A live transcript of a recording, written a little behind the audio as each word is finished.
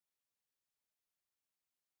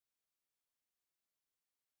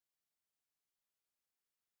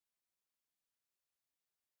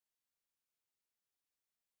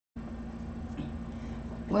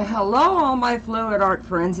Well, hello all my fluid art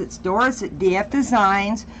friends. It's Doris at DF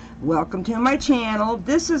Designs. Welcome to my channel.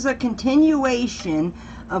 This is a continuation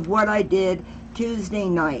of what I did Tuesday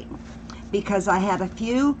night because I had a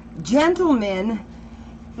few gentlemen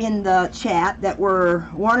in the chat that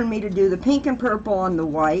wanted me to do the pink and purple on the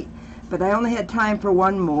white, but I only had time for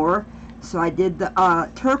one more, so I did the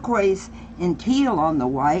turquoise and teal on the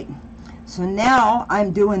white. So now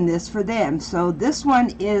I'm doing this for them. So this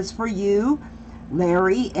one is for you,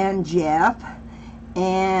 Larry and Jeff,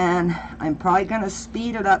 and I'm probably going to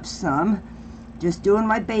speed it up some, just doing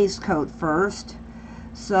my base coat first.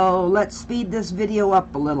 So let's speed this video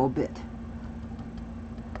up a little bit.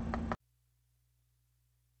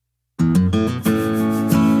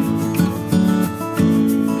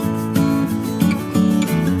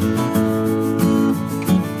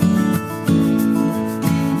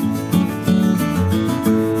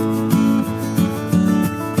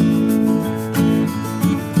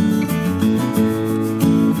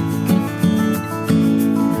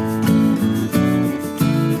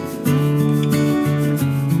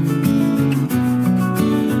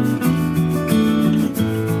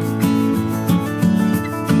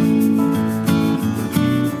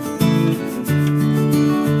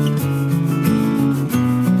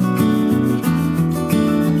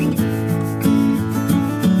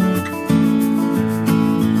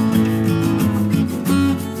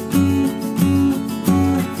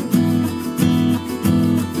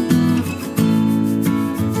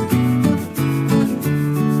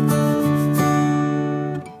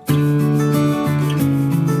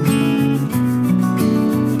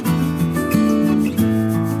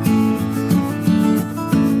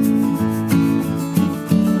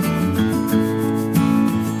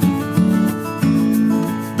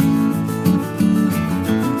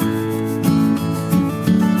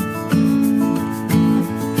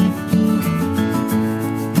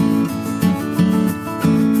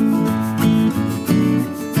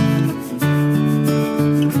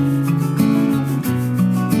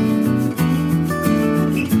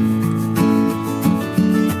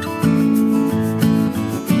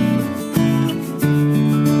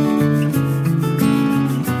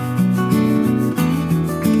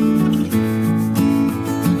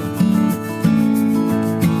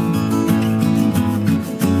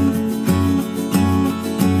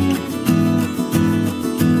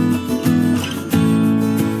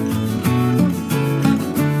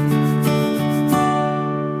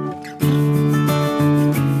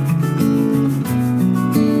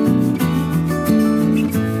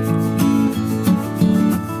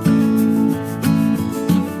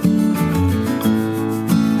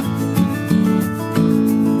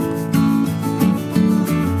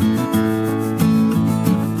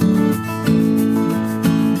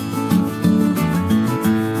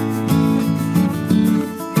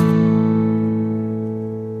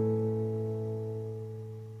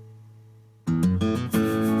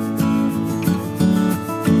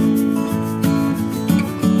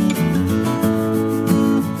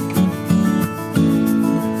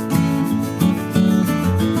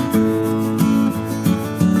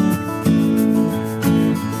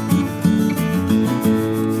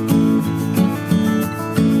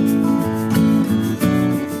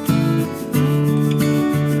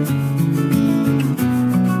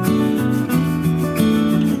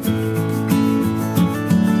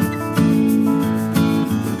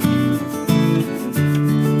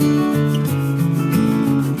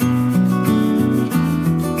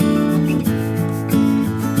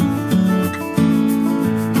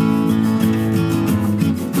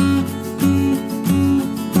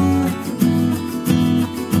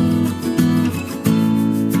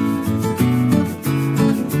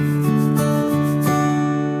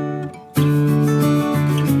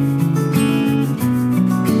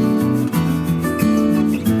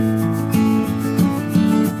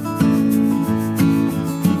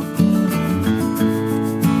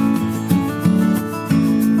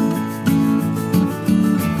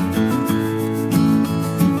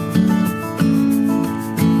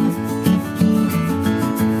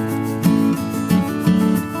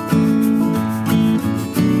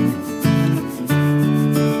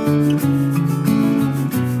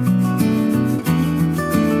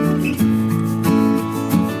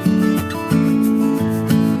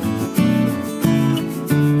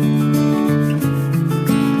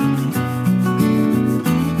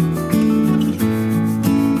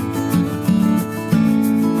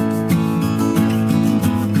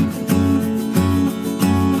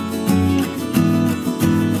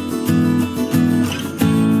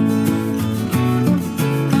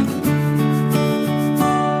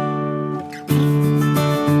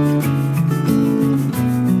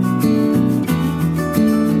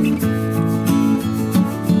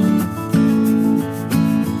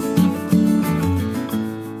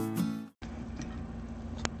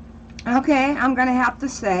 Okay, I'm going to have to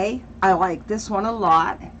say I like this one a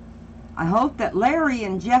lot. I hope that Larry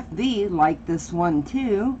and Jeff V like this one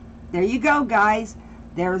too. There you go, guys.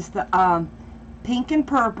 There's the pink and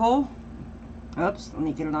purple. Oops, let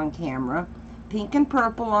me get it on camera. Pink and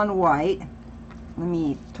purple on white. Let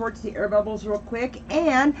me torch the air bubbles real quick.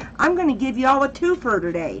 And I'm going to give you all a twofer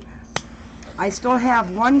today. I still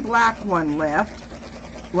have one black one left.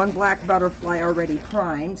 One black butterfly already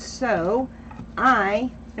primed. So I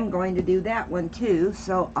am going to do that one too.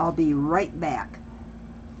 So I'll be right back.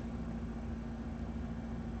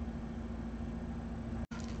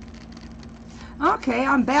 Okay,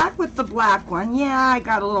 I'm back with the black one. Yeah, I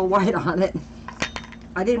got a little white on it.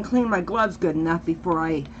 I didn't clean my gloves good enough before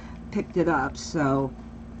I picked it up, so,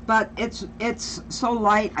 but it's so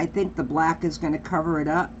light, I think the black is going to cover it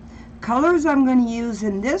up. Colors I'm going to use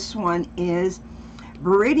in this one is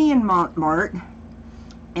Viridian Montmartre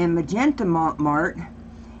and Magenta Montmartre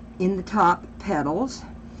in the top petals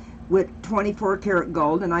with 24 karat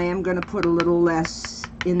gold, and I am going to put a little less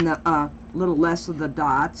in the little less of the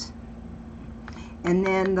dots. And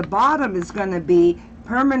then the bottom is going to be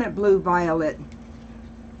Permanent Blue Violet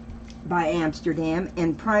by Amsterdam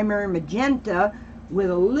and Primary Magenta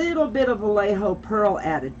with a little bit of Vallejo Pearl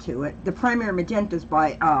added to it. The Primary Magenta is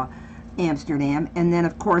by Amsterdam, and then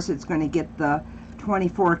of course it's going to get the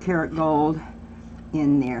 24 karat gold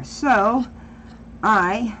in there. So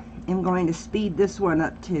I am going to speed this one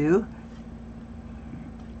up too.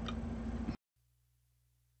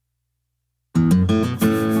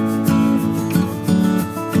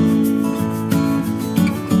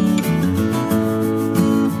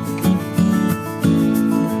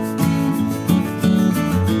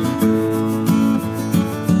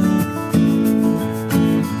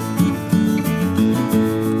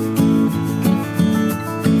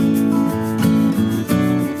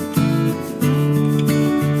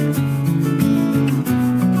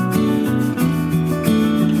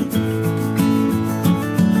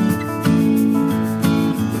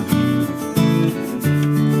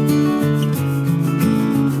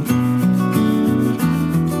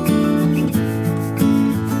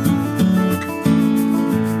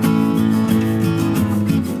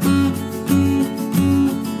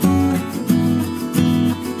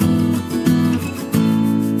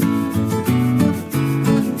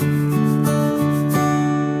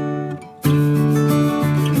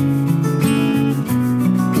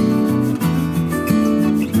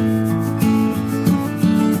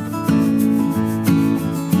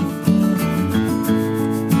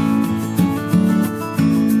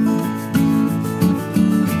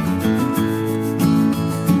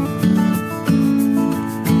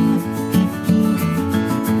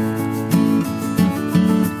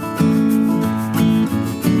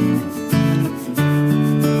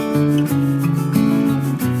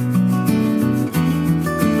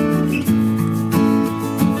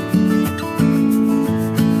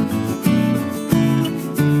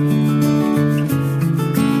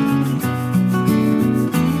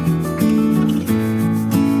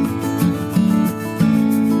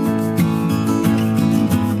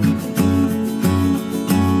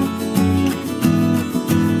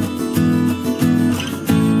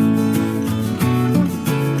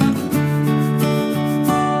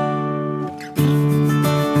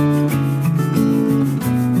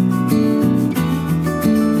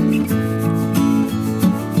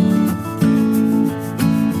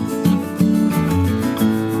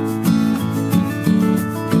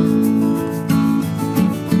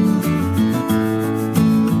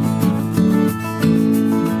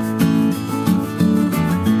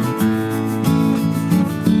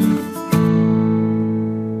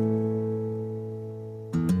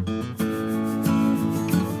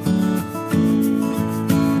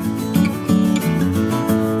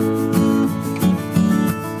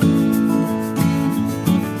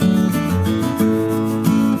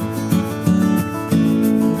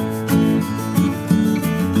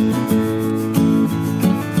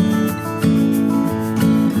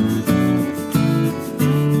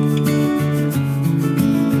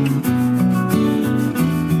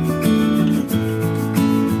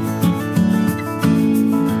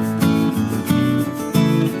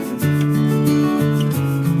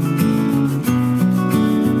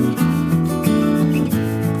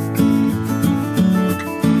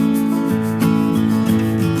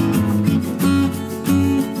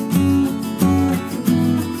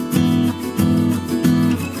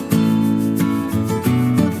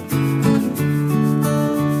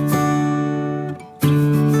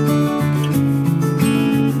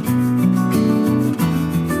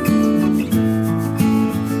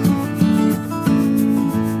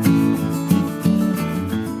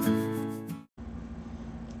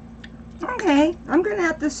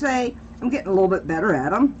 say I'm getting a little bit better at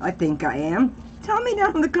them. I think I am. Tell me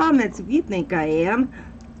down in the comments if you think I am.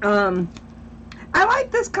 I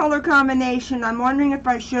like this color combination. I'm wondering if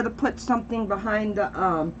I should have put something behind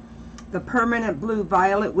the permanent blue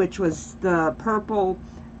violet, which was the purple.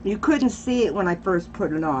 You couldn't see it when I first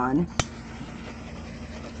put it on.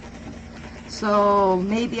 So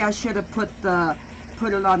maybe I should have put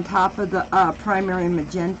it on top of the primary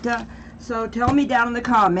magenta. So tell me down in the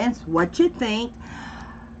comments what you think.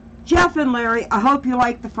 Jeff and Larry, I hope you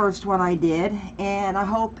liked the first one I did, and I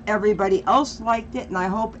hope everybody else liked it, and I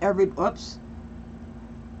hope trying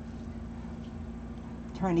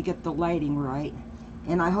to get the lighting right,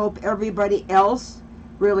 and I hope everybody else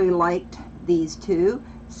really liked these two.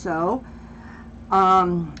 So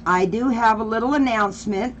I do have a little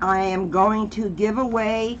announcement. I am going to give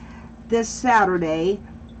away this Saturday,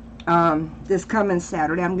 this coming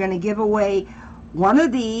Saturday, I'm going to give away one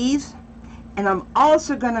of these, and I'm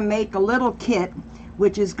also going to make a little kit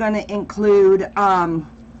which is going to include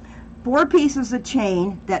 4 pieces of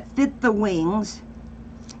chain that fit the wings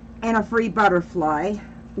and a free butterfly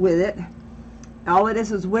with it. All it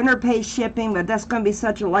is winter pay shipping, but that's going to be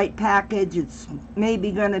such a light package. It's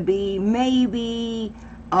maybe going to be maybe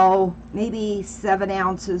 7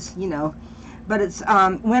 ounces, you know, but it's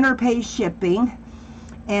winter pay shipping,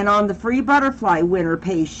 and on the free butterfly winter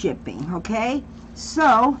pay shipping. Okay,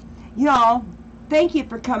 so y'all, thank you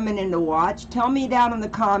for coming in to watch. Tell me down in the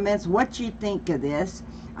comments what you think of this.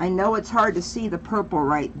 I know it's hard to see the purple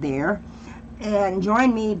right there. And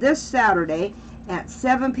join me this Saturday at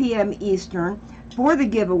 7 p.m. Eastern for the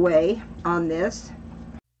giveaway on this.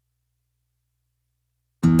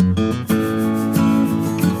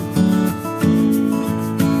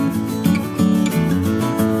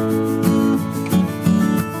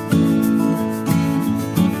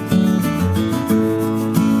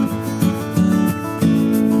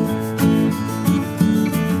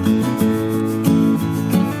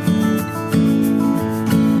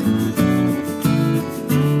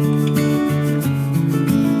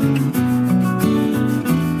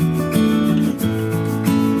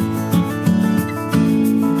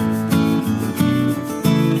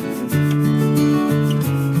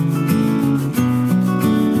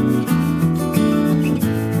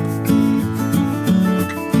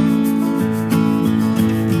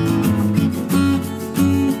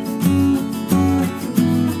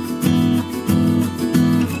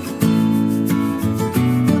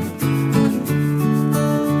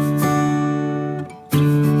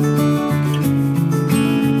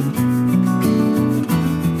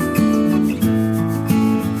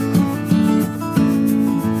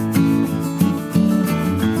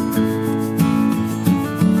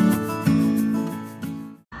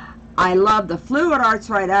 I love the fluid arts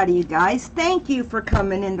right out of you guys. Thank you for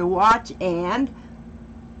coming in to watch, and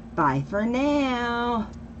bye for now.